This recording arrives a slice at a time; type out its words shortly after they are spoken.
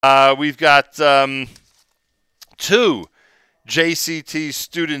We've got two JCT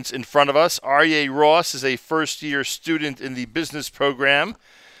students in front of us. Aryeh Ross is a first-year student in the business program,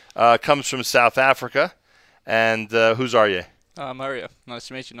 comes from South Africa. And who's Aryeh? Mario. Nice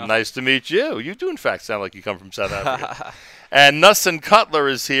to meet you. Nice to meet you. You do, in fact, sound like you come from South Africa. And Nussin Cutler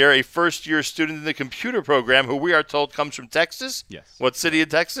is here, a first-year student in the computer program, who we are told comes from Texas. Yes. What city in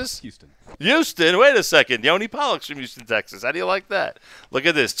Texas? Houston. Houston. Wait a second. Yoni Pollock's from Houston, Texas. How do you like that? Look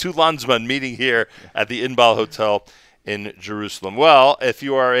at this. Two Landsmen meeting here at the Inbal Hotel in Jerusalem. Well, if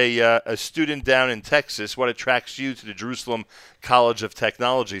you are a student down in Texas, what attracts you to the Jerusalem College of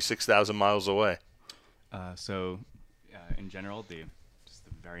Technology, 6,000 miles away? In general, just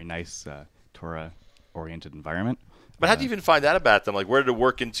the very nice Torah-oriented environment. But how do you even find out about them? Like, where did it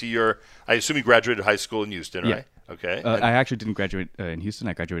work into your? I assume you graduated high school in Houston, right? Yeah. Okay. I actually didn't graduate in Houston.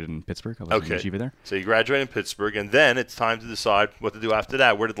 I graduated in Pittsburgh. I was in yeshiva there. So you graduated in Pittsburgh, and then it's time to decide what to do after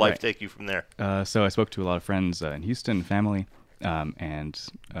that. Where did life Right. take you from there? So I spoke to a lot of friends in Houston, family, and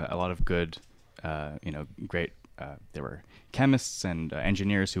a lot of good, great. There were chemists and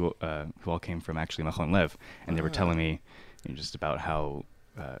engineers who all came from actually Machon Lev, and they were telling me just about how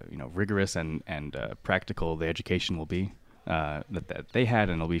rigorous and practical the education will be that they had,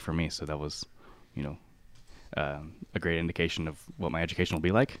 and it'll be for me. So that was, a great indication of what my education will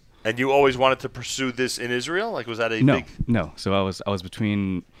be like. And you always wanted to pursue this in Israel? Like, was that a No, big? no. So I was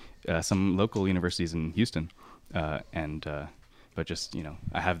between some local universities in Houston, but just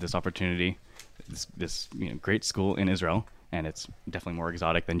I have this opportunity, this great school in Israel, and it's definitely more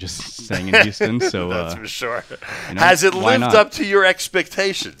exotic than just staying in Houston. So That's for sure. know, Has it why lived not? up to your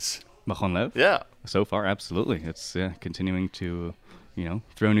expectations? Machon Lev. Yeah. So far, absolutely. It's continuing to,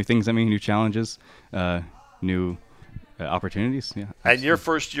 throw new things at me, new challenges, new opportunities. Yeah. And absolutely. your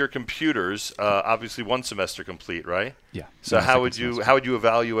first year computers, obviously one semester complete, right? Yeah. So no, how would second you semester.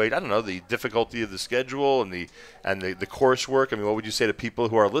 evaluate? I don't know, the difficulty of the schedule and the coursework. I mean, what would you say to people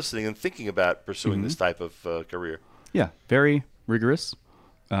who are listening and thinking about pursuing this type of career? Yeah, very rigorous.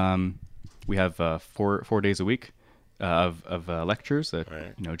 We have 4 days a week of lectures that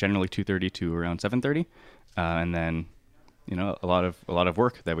Right. generally 2:30 to around 7:30, and then a lot of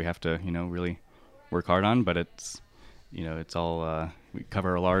work that we have to really work hard on. But it's all we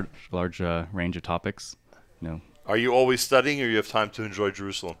cover a large range of topics. Are you always studying, or you have time to enjoy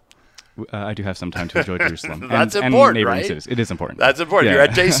Jerusalem? I do have some time to enjoy Jerusalem. That's and important, neighboring right? cities. It is important. That's important. Yeah. You're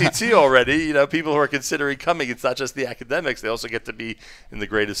at JCT already. People who are considering coming, it's not just the academics. They also get to be in the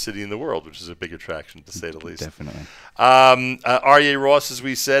greatest city in the world, which is a big attraction, to say the least. Definitely. Aryeh Ross, as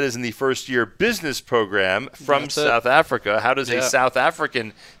we said, is in the first-year business program from That's it. South Africa. How does a Yeah. South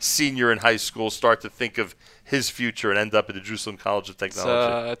African senior in high school start to think of his future and end up at the Jerusalem College of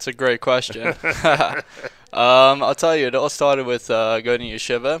Technology? It's a great question. I'll tell you, it all started with going to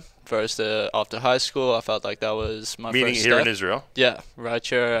yeshiva. First, after high school, I felt like that was my Meaning first here step. in Israel? Yeah, right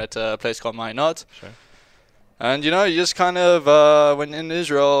here at a place called Ma'anot. Sure. And you just kind of, when in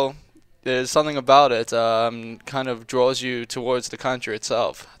Israel, there's something about it kind of draws you towards the country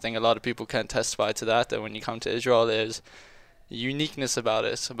itself. I think a lot of people can testify to that when you come to Israel, there's uniqueness about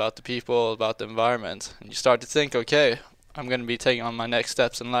it, about the people, about the environment. And you start to think, okay, I'm going to be taking on my next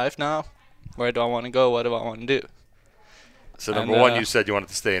steps in life now. Where do I want to go? What do I want to do? So And, number one, you said you wanted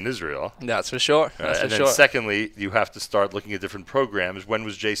to stay in Israel. That's for sure. That's for and then sure. secondly, you have to start looking at different programs. When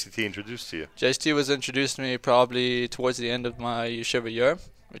was JCT introduced to you? JST was introduced to me probably towards the end of my yeshiva year,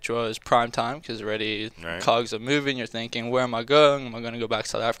 which was prime time because already Right. cogs are moving. You're thinking, where am I going? Am I going to go back to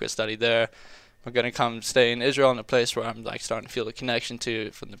South Africa, study there? Am I going to come stay in Israel in a place where I'm like starting to feel the connection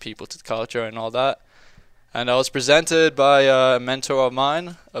to from the people to the culture and all that? And I was presented by a mentor of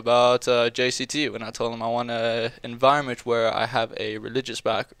mine about JCT when I told him I want an environment where I have a religious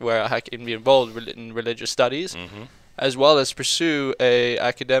where I can be involved in religious studies, as well as pursue a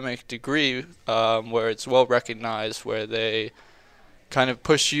academic degree where it's well recognized, where they kind of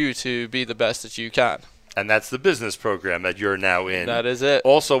push you to be the best that you can. And that's the business program that you're now in. That is it.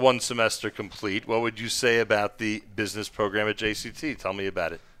 Also one semester complete. What would you say about the business program at JCT? Tell me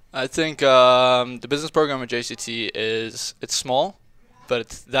about it. I think the business program at JCT it's small,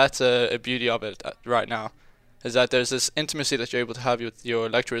 but that's a beauty of it right now, is that there's this intimacy that you're able to have with your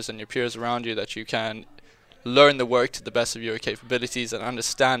lecturers and your peers around you, that you can learn the work to the best of your capabilities and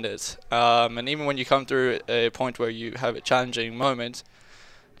understand it. And even when you come through a point where you have a challenging moment,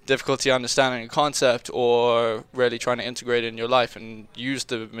 difficulty understanding a concept or really trying to integrate it in your life and use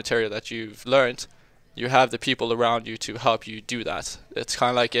the material that you've learned, you have the people around you to help you do that. It's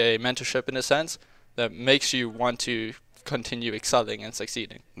kind of like a mentorship in a sense that makes you want to continue excelling and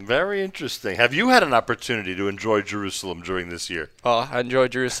succeeding. Very interesting. Have you had an opportunity to enjoy Jerusalem during this year? Oh, I enjoy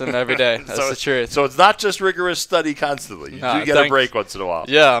Jerusalem every day. That's the truth. So it's not just rigorous study constantly. You do get a break once in a while.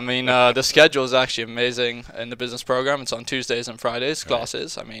 Yeah, I mean, the schedule is actually amazing in the business program. It's on Tuesdays and Fridays,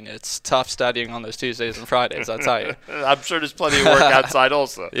 classes. I mean, it's tough studying on those Tuesdays and Fridays, I'll tell you. I'm sure there's plenty of work outside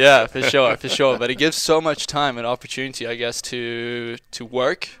also. Yeah, for sure. But it gives so much time and opportunity, I guess, to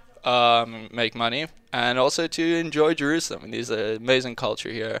work, make money, and also to enjoy Jerusalem. And there's an amazing culture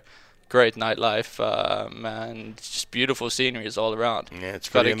here, great nightlife, and just beautiful sceneries all around. Yeah, it's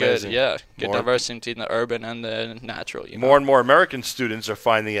pretty amazing. Good diversity in the urban and the natural. More and more American students are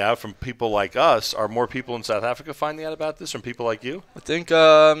finding out from people like us. Are more people in South Africa finding out about this from people like you? I think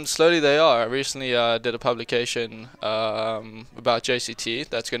slowly they are. I recently did a publication about JCT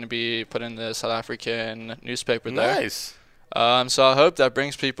that's going to be put in the South African newspaper there. Nice. So I hope that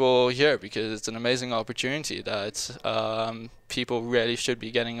brings people here because it's an amazing opportunity that people really should be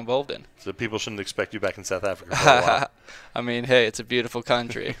getting involved in. So people shouldn't expect you back in South Africa for a while. I mean, hey, it's a beautiful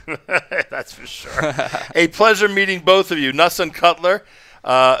country. That's for sure. A pleasure meeting both of you. Nassan Cutler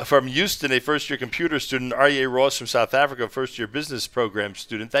from Houston, a first-year computer student. Aryeh Ross from South Africa, first-year business program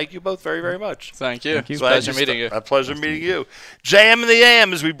student. Thank you both very, very much. Thank you. Thank you. It's a pleasure meeting you. A pleasure meeting you. JM and the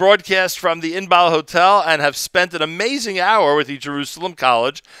AM as we broadcast from the Inbal Hotel and have spent an amazing hour with the Jerusalem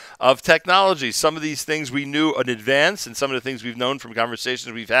College of Technology. Some of these things we knew in advance and some of the things we've known from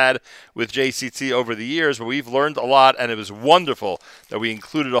conversations we've had with JCT over the years, but we've learned a lot, and it was wonderful that we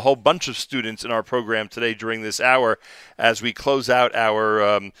included a whole bunch of students in our program today during this hour as we close out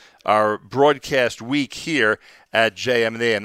our broadcast week here at JM and the AM.